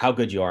 no matter how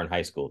good you are in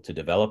high school, to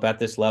develop at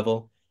this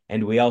level.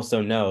 And we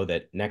also know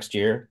that next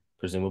year,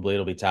 presumably,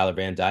 it'll be Tyler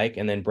Van Dyke,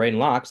 and then Braden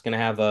Locke's going to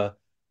have a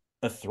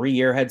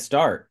 3-year head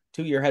start,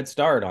 2-year head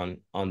start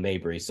on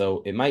Mabry.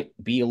 So it might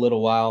be a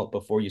little while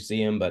before you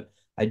see him, but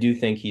I do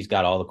think he's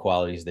got all the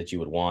qualities that you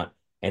would want.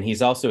 And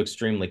he's also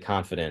extremely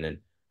confident. And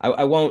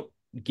I won't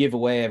give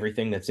away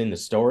everything that's in the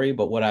story,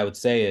 but what I would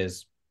say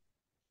is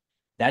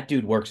that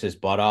dude works his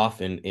butt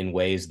off in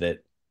ways that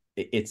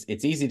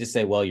it's easy to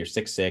say, well, you're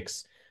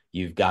 6'6",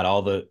 you've got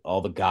all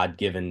the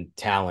God-given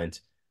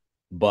talent,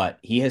 but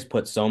he has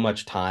put so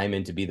much time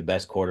into be the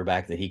best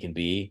quarterback that he can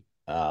be.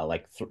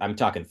 I'm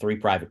talking 3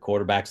 private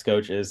quarterbacks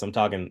coaches. I'm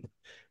talking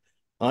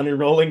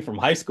unenrolling from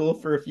high school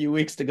for a few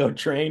weeks to go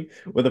train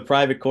with a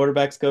private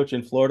quarterbacks coach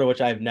in Florida,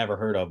 which I've never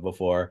heard of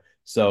before.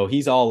 So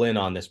he's all in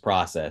on this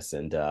process,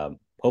 and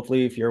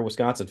hopefully, if you're a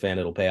Wisconsin fan,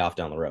 it'll pay off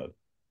down the road.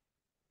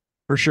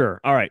 For sure.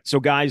 All right.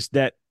 So guys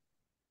that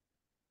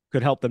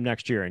could help them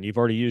next year, and you've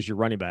already used your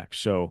running back.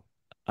 So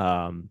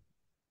um,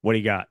 what do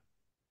you got?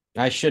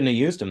 I shouldn't have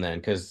used him then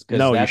because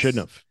No, you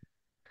shouldn't that's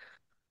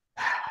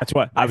have. That's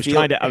what I I was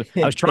trying feel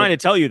to I was trying to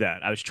tell you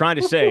that. I was trying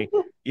to say,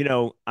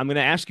 I'm going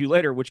to ask you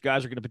later which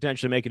guys are going to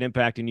potentially make an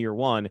impact in year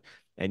one,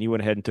 and you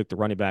went ahead and took the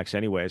running backs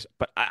anyways.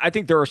 But I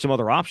think there are some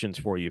other options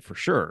for you for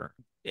sure.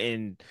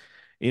 And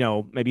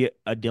maybe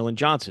a Dylan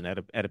Johnson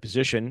at a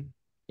position,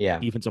 yeah.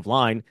 defensive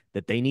line,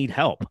 that they need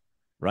help,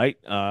 right?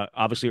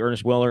 Obviously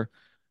Ernest Weller,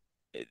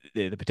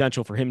 the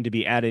potential for him to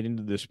be added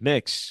into this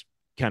mix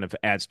kind of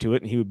adds to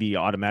it, and he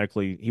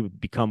would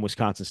become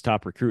Wisconsin's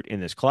top recruit in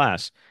this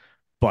class.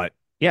 But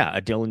yeah,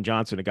 a Dylan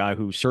Johnson, a guy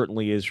who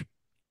certainly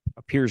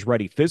appears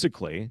ready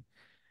physically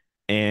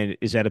and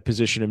is at a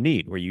position of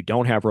need where you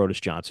don't have Rodas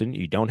Johnson,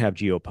 you don't have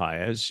Gio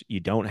Paez, you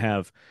don't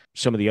have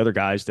some of the other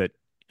guys that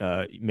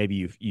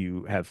maybe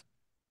you have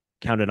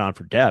counted on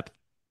for depth.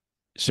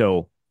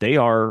 So they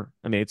are.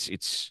 I mean,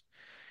 it's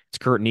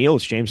Kurt Neal,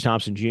 it's James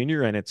Thompson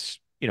Jr., and it's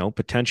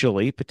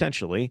potentially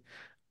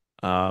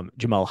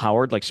Jamal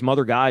Howard, like some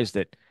other guys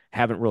that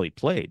haven't really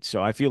played.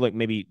 So I feel like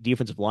maybe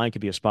defensive line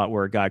could be a spot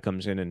where a guy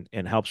comes in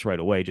and helps right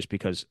away just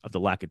because of the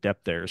lack of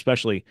depth there,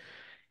 especially,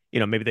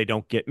 maybe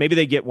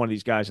they get one of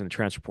these guys in the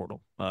transfer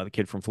portal, the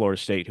kid from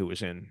Florida State who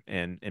was in,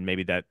 and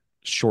maybe that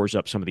shores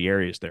up some of the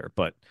areas there.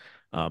 But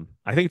I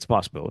think it's a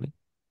possibility.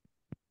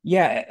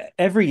 Yeah,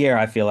 every year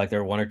I feel like there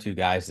are one or two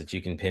guys that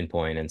you can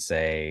pinpoint and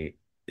say,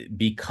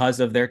 because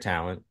of their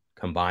talent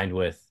combined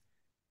with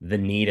the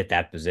need at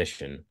that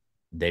position,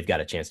 they've got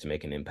a chance to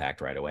make an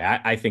impact right away.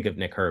 I think of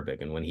Nick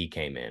Herbig and when he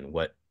came in,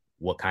 what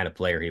kind of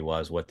player he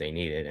was, what they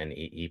needed, and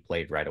he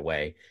played right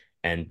away.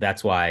 And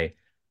that's why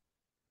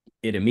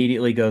it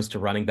immediately goes to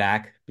running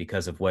back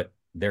because of what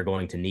they're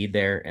going to need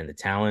there and the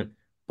talent.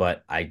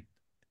 But I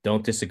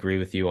don't disagree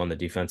with you on the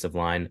defensive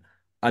line.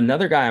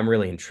 Another guy I'm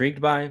really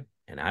intrigued by,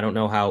 and I don't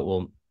know how it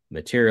will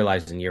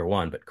materialize in year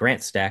one, but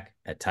Grant Stack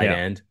at tight Yeah.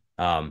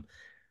 end.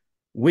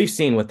 We've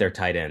seen what their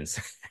tight ends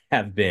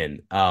have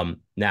been.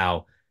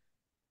 Now,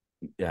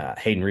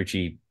 Hayden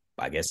Rucci,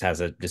 I guess,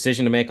 has a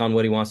decision to make on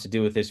what he wants to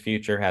do with his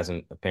future.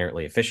 Hasn't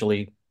apparently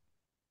officially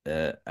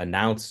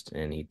announced,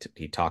 and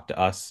he talked to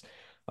us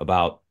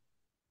about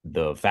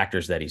the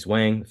factors that he's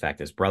weighing, the fact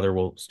his brother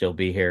will still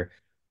be here,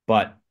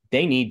 but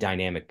they need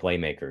dynamic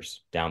playmakers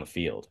down the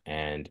field.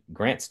 And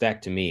Grant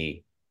Stack, to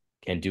me,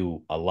 can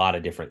do a lot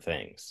of different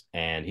things.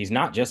 And he's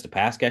not just a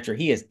pass catcher,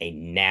 he is a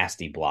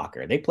nasty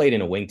blocker. They played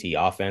in a wing T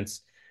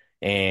offense,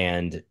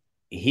 and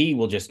he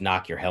will just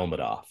knock your helmet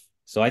off.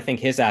 So I think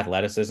his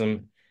athleticism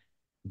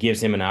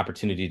gives him an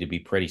opportunity to be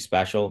pretty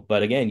special.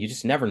 But again, you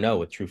just never know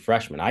with true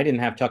freshmen. I didn't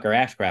have Tucker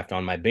Ashcraft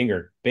on my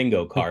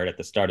bingo card at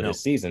the start of No.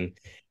 this season,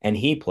 and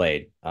he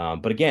played.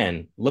 But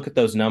again, look at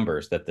those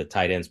numbers that the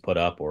tight ends put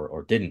up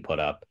or didn't put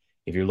up.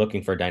 If you're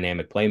looking for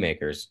dynamic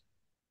playmakers,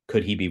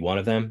 could he be one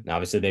of them? Now,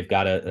 obviously, they've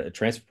got a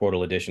transfer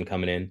portal addition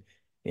coming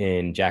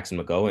in Jackson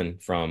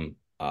McGowan from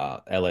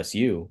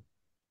LSU,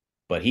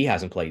 but he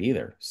hasn't played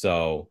either.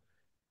 So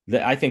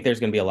I think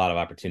there's going to be a lot of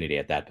opportunity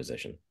at that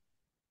position.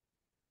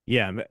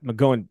 Yeah,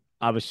 McGowan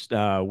obviously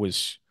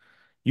was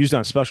used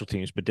on special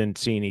teams, but didn't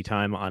see any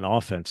time on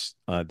offense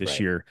this Right.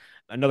 year.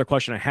 Another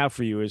question I have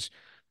for you is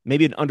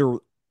maybe an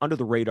under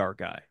the radar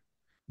guy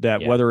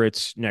that Yeah. whether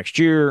it's next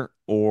year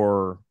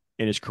or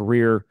in his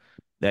career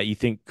that you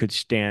think could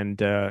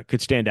stand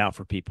out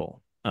for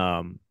people.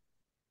 I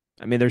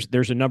mean,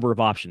 there's a number of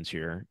options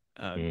here.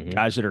 Hmm.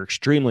 Guys that are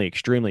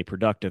extremely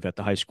productive at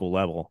the high school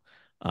level.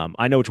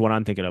 I know which one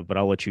I'm thinking of, but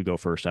I'll let you go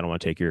first. I don't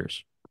want to take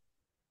yours.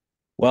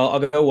 Well, I'll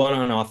go one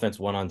on offense,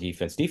 one on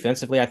defense.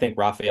 Defensively, I think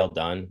Raphael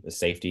Dunn, the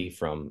safety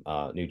from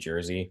New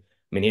Jersey.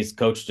 I mean, his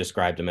coach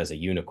described him as a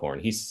unicorn.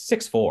 He's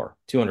 6'4",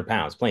 200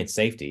 pounds, playing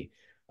safety.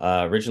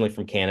 Originally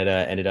from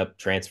Canada, ended up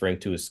transferring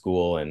to his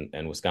school,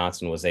 and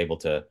Wisconsin was able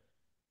to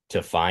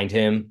find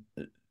him.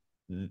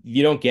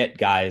 You don't get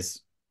guys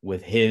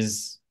with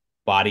his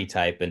body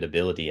type and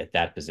ability at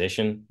that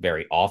position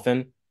very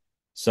often.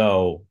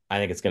 So I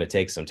think it's going to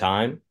take some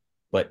time,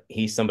 but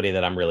he's somebody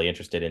that I'm really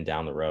interested in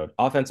down the road.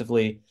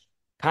 Offensively,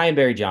 Kyan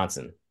Barry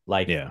Johnson,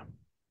 like Yeah.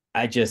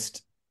 I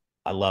just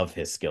I love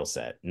his skill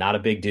set. Not a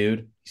big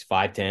dude. He's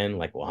 5'10,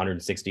 like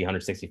 160,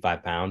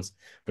 165 pounds.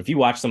 But if you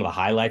watch some of the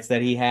highlights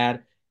that he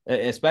had,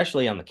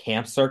 especially on the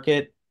camp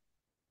circuit,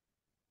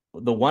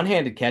 the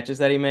one-handed catches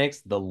that he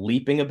makes, the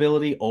leaping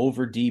ability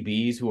over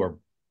DBs who are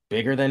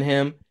bigger than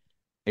him,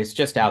 it's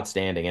just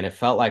outstanding. And it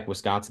felt like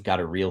Wisconsin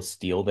got a real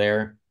steal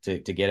there to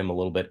get him a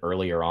little bit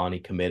earlier on. He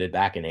committed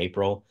back in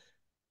April.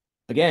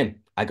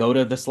 Again, I go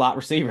to the slot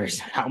receivers,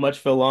 how much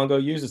Phil Longo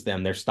uses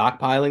them. They're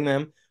stockpiling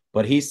them,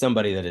 but he's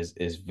somebody that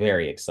is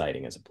very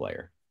exciting as a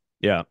player.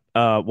 Yeah.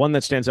 One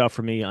that stands out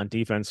for me on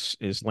defense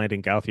is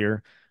Landon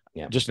Gauthier,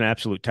 Yeah. just an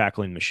absolute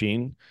tackling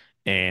machine.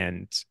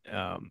 And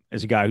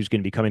as a guy who's going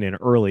to be coming in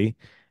early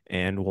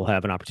and will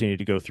have an opportunity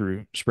to go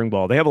through spring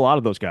ball, they have a lot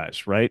of those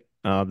guys, right?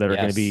 Yes. That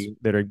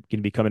are going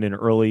to be coming in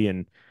early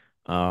and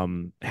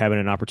having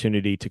an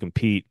opportunity to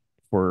compete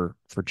for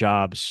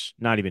jobs,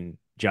 not even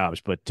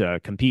jobs, but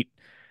compete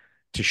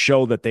to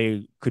show that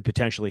they could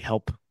potentially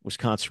help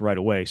Wisconsin right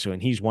away. So,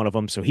 and he's one of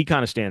them. So he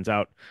kind of stands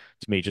out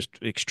to me, just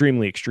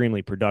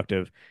extremely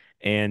productive.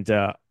 And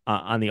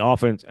on the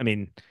offense, I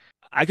mean,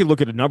 I could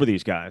look at a number of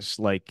these guys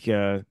like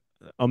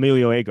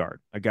Emilio Agard,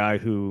 a guy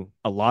who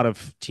a lot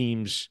of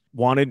teams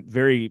wanted,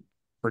 very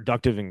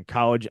productive in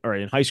college or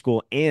in high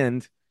school,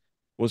 and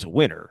was a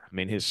winner. I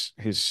mean,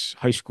 his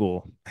high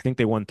school, I think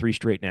they won three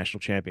straight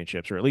national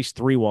championships, or at least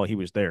three while he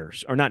was there,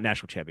 or not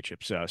national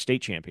championships,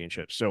 state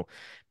championships. So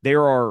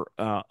there are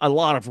a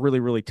lot of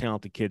really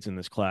talented kids in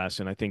this class,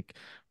 and I think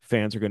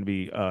fans are going to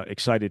be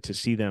excited to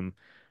see them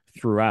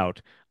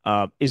throughout.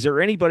 Is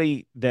there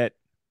anybody that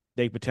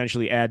they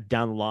potentially add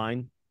down the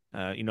line?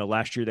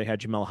 Last year they had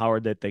Jamel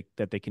Howard that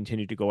they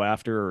continue to go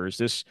after, or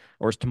is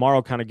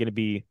tomorrow kind of going to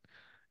be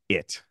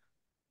it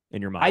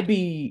in your I'd mind?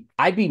 be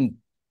I'd be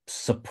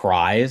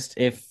surprised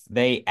if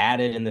they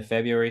added in the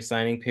February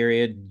signing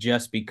period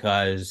just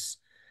because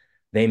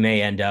they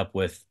may end up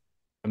with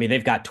I mean,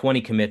 they've got 20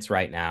 commits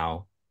right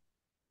now.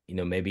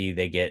 Maybe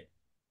they get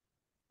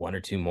one or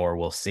two more.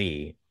 We'll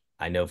see.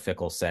 I know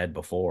Fickell said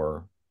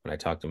before when I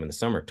talked to him in the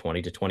summer,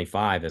 20 to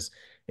 25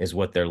 is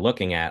what they're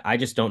looking at. I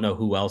just don't know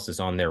who else is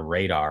on their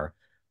radar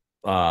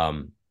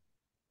um,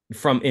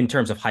 from in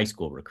terms of high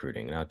school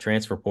recruiting. Now,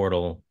 transfer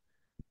portal,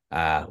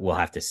 we'll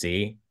have to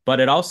see. But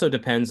it also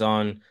depends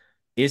on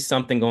is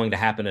something going to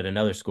happen at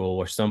another school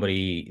where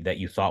somebody that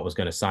you thought was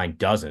going to sign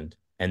doesn't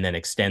and then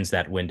extends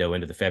that window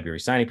into the February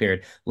signing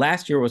period.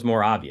 Last year was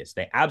more obvious.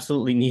 They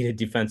absolutely needed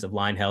defensive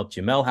line help.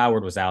 Jamel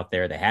Howard was out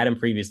there. They had him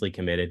previously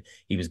committed.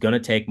 He was going to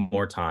take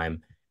more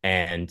time.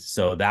 And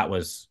so that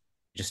was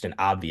just an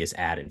obvious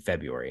add in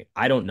February.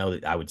 I don't know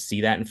that I would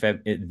see that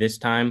this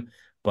time,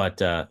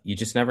 but you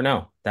just never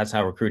know. That's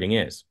how recruiting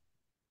is.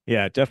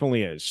 Yeah, it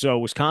definitely is. So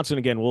Wisconsin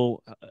again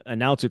will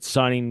announce its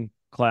signing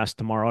class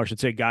tomorrow. I should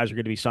say guys are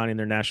going to be signing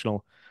their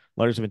national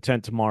letters of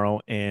intent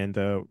tomorrow, and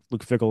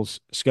Luke Fickell's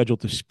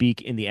scheduled to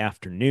speak in the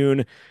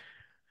afternoon.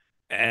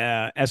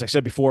 As I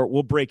said before,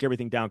 we'll break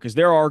everything down because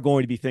there are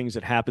going to be things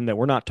that happen that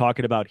we're not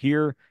talking about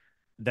here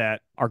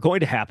that are going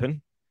to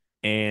happen,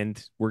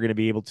 and we're going to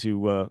be able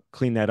to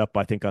clean that up.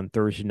 I think on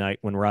Thursday night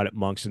when we're out at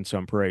Monks and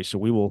Sun Prairie. So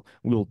we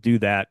will do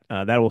that.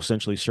 That will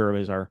essentially serve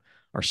as our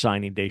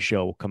signing day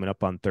show coming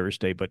up on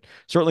Thursday. But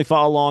certainly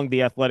follow along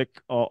the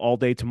Athletic all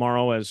day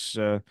tomorrow as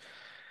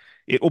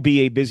it will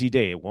be a busy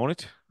day, won't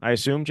it? I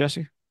assume,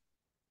 Jesse.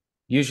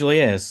 Usually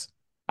is.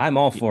 I'm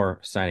all for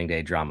signing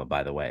day drama,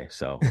 by the way.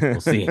 So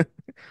we'll see.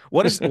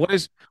 What is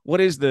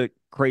the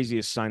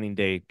craziest signing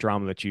day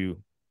drama that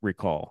you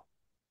recall?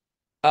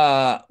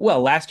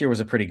 Well, last year was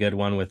a pretty good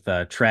one with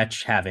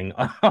Tretch having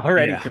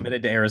already Yeah.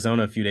 committed to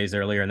Arizona a few days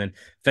earlier, and then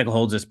Fickell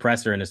holds his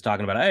presser and is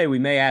talking about, hey, we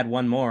may add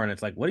one more, and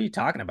it's like, what are you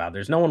talking about?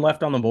 There's no one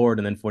left on the board,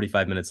 and then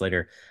 45 minutes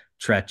later,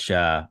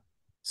 Tretch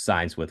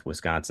signs with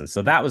Wisconsin,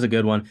 so that was a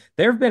good one.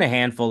 There have been a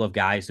handful of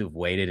guys who've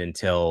waited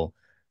until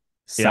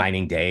Yep.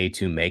 signing day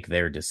to make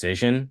their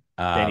decision.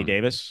 Danny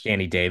Davis.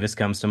 Danny Davis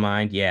comes to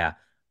mind, yeah,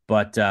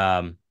 but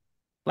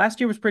last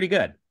year was pretty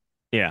good.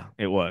 Yeah,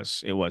 it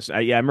was. It was.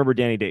 Yeah, I remember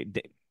Danny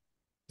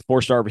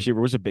four-star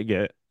receiver was a big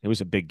get. It was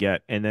a big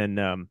get. And then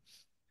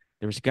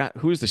there was a guy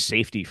who was the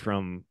safety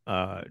from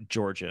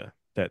Georgia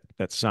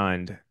that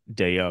signed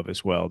day of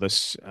as well.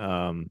 This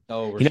Oh,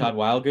 he never Rashad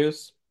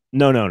Wildgoose?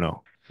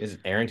 no. Is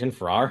it Arrington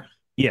Farrar?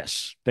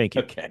 Yes, thank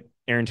you. Okay.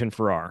 Arrington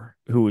Farrar,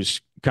 who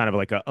was kind of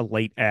like a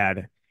late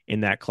ad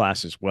in that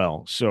class as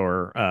well. So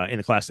or in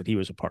the class that he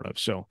was a part of.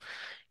 So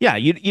yeah,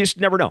 you just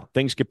never know.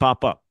 Things could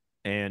pop up.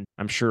 And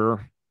I'm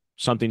sure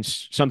something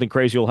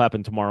crazy will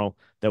happen tomorrow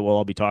that we'll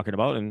all be talking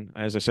about. And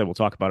as I said, we'll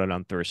talk about it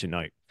on Thursday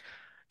night.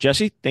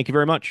 Jesse, thank you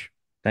very much.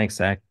 Thanks,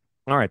 Zach.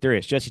 All right, there he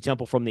is. Jesse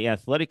Temple from The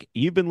Athletic.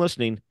 You've been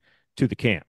listening to The Camp.